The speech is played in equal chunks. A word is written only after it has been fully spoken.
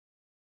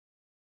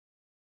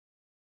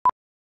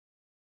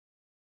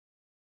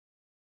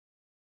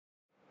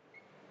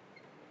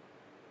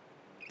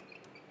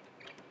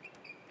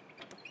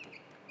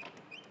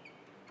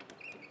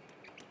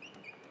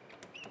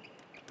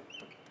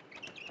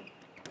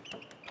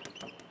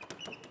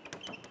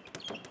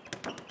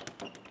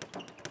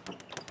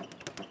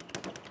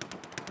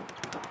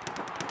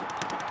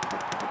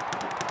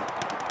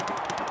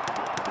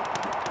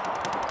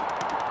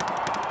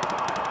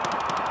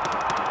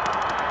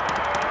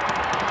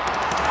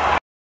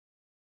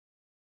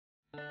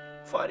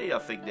Fighting, I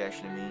think the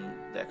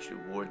actual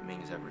word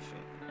means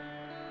everything.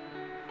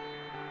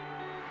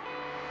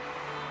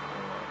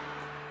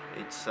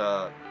 It's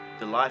the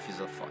life is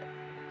a fight.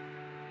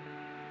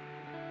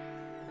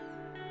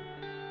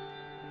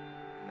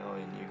 You know,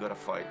 and you gotta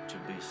fight to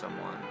be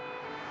someone.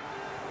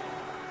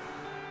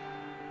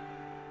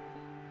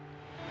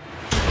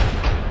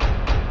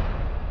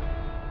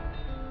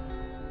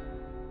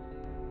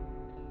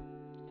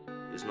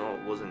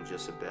 It wasn't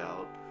just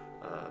about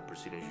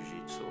Brazilian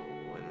Jiu-Jitsu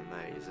or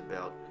MMA. It's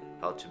about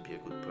how to be a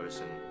good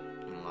person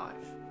in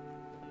life.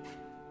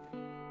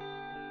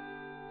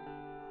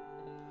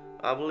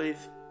 I believe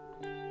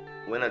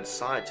when I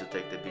decided to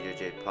take the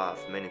BJJ path,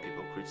 many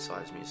people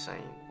criticized me,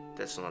 saying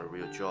that's not a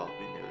real job.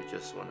 You know, you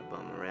just want to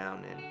bum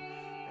around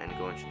and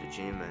go into the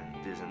gym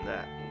and this and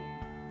that.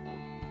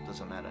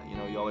 Doesn't matter. You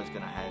know, you're always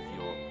gonna have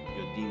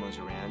your demons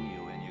around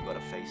you, and you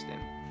gotta face them.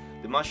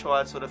 The martial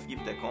arts sort of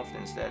give that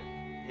confidence that,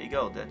 here you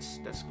go, that's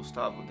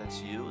Gustavo,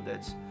 that's you,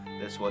 that's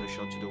what I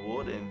show to the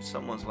world, and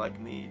someone's like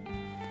me.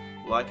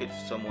 Like it,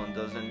 if someone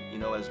doesn't, you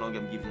know, as long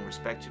as I'm giving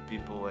respect to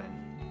people, and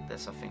I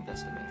think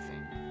that's the main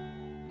thing.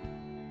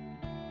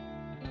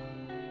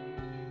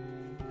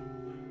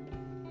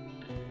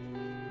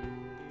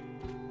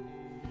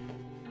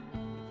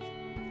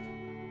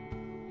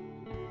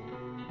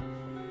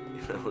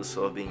 You know,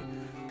 so I've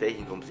been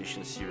taking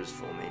competition serious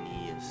for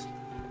many years,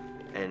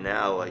 and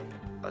now I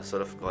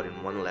sort of got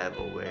in one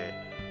level where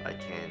I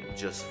can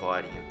just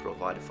fight and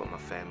provide for my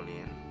family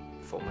and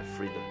for my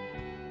freedom.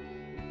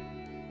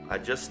 I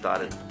just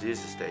started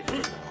this stage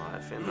of my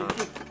life, and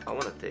I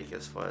want to take it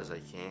as far as I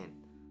can.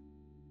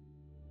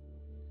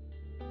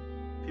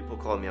 People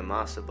call me a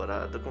master, but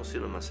I don't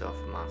consider myself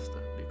a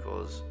master,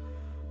 because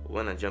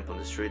when I jump on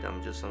the street,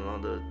 I'm just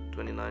another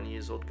 29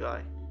 years old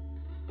guy.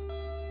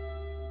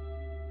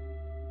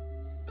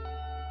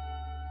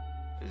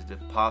 It's the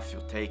path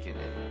you're taking,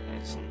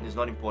 and it's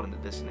not important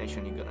the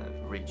destination you're gonna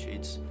reach.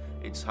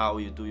 It's how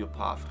you do your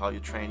path, how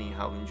you're training,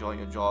 how you enjoy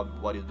your job,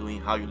 what you're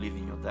doing, how you're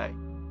living your day.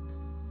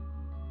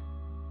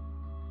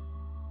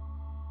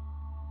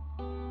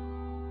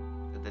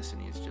 The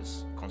destiny is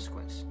just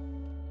consequence.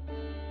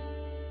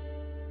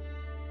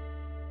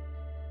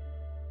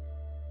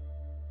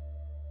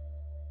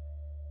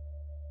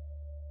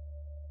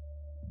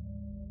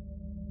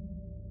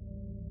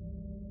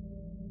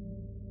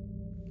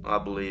 I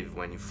believe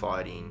when you're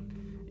fighting,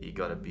 you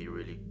gotta be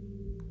really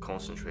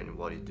concentrating on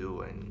what you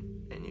do, and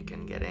you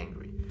can get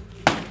angry.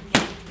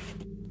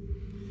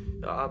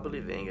 I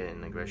believe anger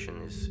and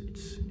aggression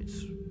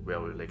it's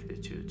well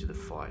related to the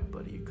fight,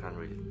 but you can't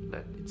really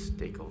let it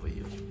take over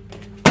you.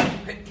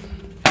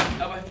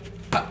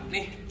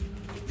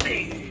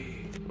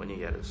 When you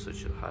get at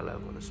such a high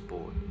level in a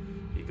sport,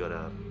 you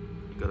gotta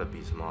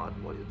be smart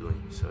what you're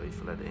doing. So if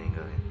you let the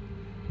anger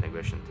and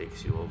aggression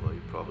takes you over,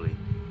 you're probably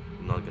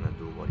not gonna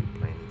do what you're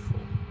planning for.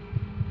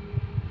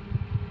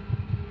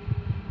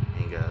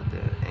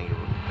 The anger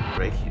will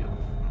break you.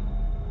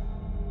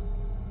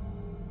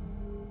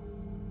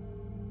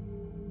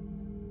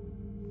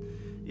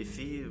 If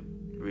you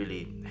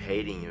really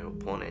hating your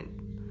opponent,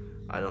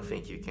 I don't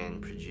think you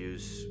can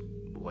produce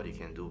what you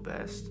can do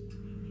best.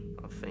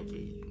 I think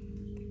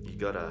you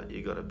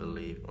gotta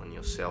believe on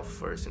yourself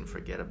first and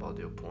forget about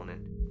the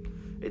opponent.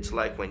 It's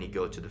like when you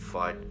go to the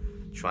fight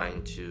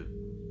trying to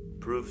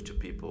prove to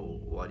people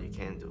what you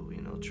can do,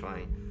 you know,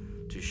 trying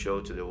to show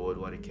to the world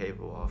what you're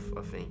capable of.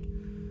 I think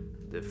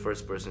the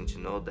first person to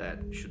know that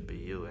should be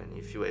you, and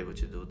if you're able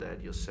to do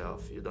that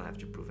yourself, you don't have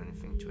to prove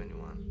anything to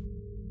anyone.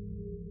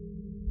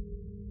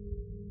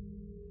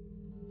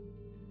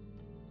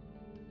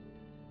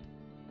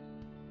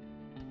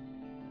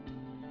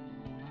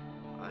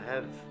 I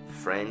have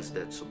friends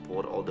that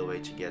support all the way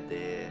to get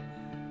there.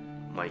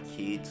 My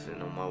kids, you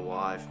know, my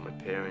wife, my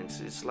parents.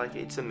 It's like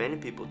it's many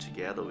people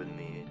together with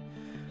me.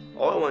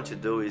 All I want to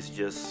do is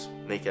just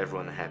make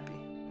everyone happy.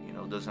 You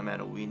know, doesn't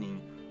matter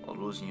winning or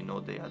losing, you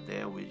know they are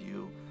there with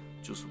you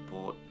to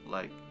support.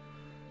 Like,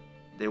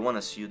 they want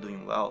to see you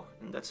doing well,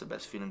 and that's the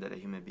best feeling that a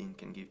human being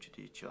can give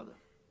to each other.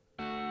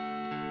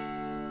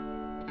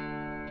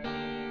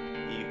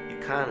 You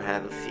can't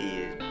have a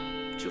fear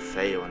to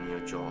fail on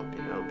your job,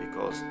 you know,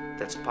 because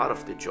that's part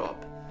of the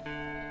job.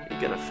 You're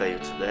gonna fail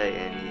today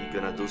and you're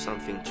gonna do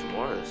something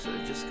tomorrow, so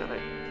you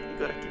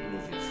gotta keep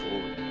moving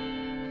forward.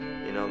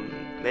 You know,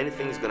 many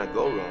things gonna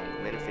go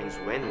wrong, many things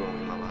went wrong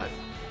in my life,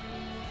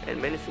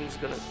 and many things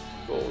gonna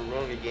go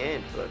wrong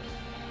again, but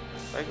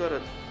I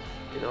gotta,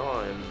 you know,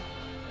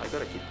 I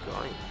gotta keep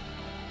going.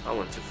 I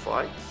want to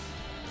fight.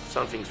 If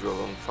something's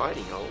wrong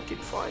fighting, I will keep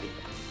fighting.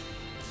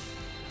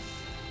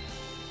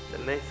 The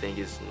main thing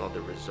is not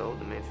the result,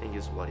 the main thing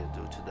is what you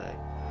do today.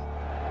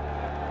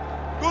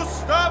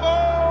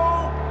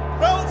 Gustavo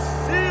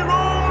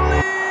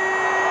Falciroli!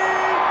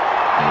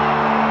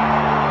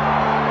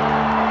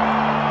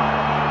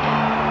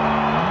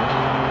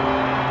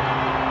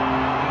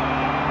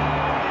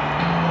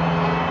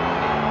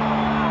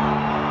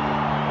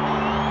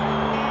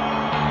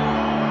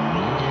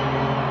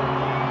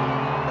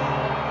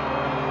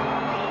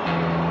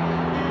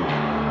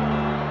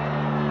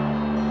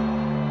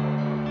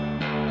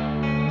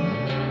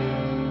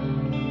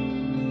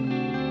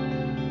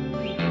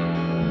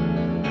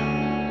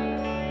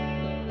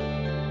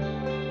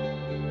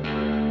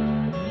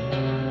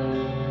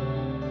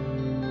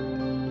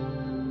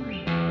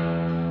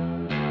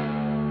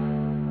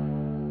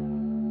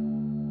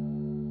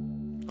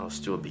 I was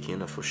still a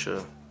beginner for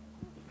sure.